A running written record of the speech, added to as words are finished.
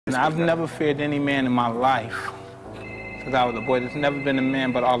I've never feared any man in my life since I was a boy. There's never been a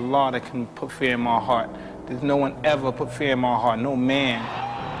man but Allah that can put fear in my heart. There's no one ever put fear in my heart, no man.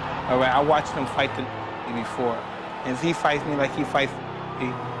 All right, I watched him fight the before. And if he fights me like he fights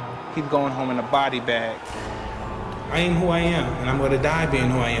he's going home in a body bag. I am who I am, and I'm going to die being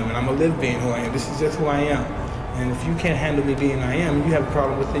who I am, and I'm going to live being who I am. This is just who I am. And if you can't handle me being who I am, you have a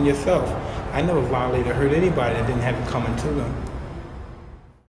problem within yourself. I never violated or hurt anybody that didn't have it coming to them.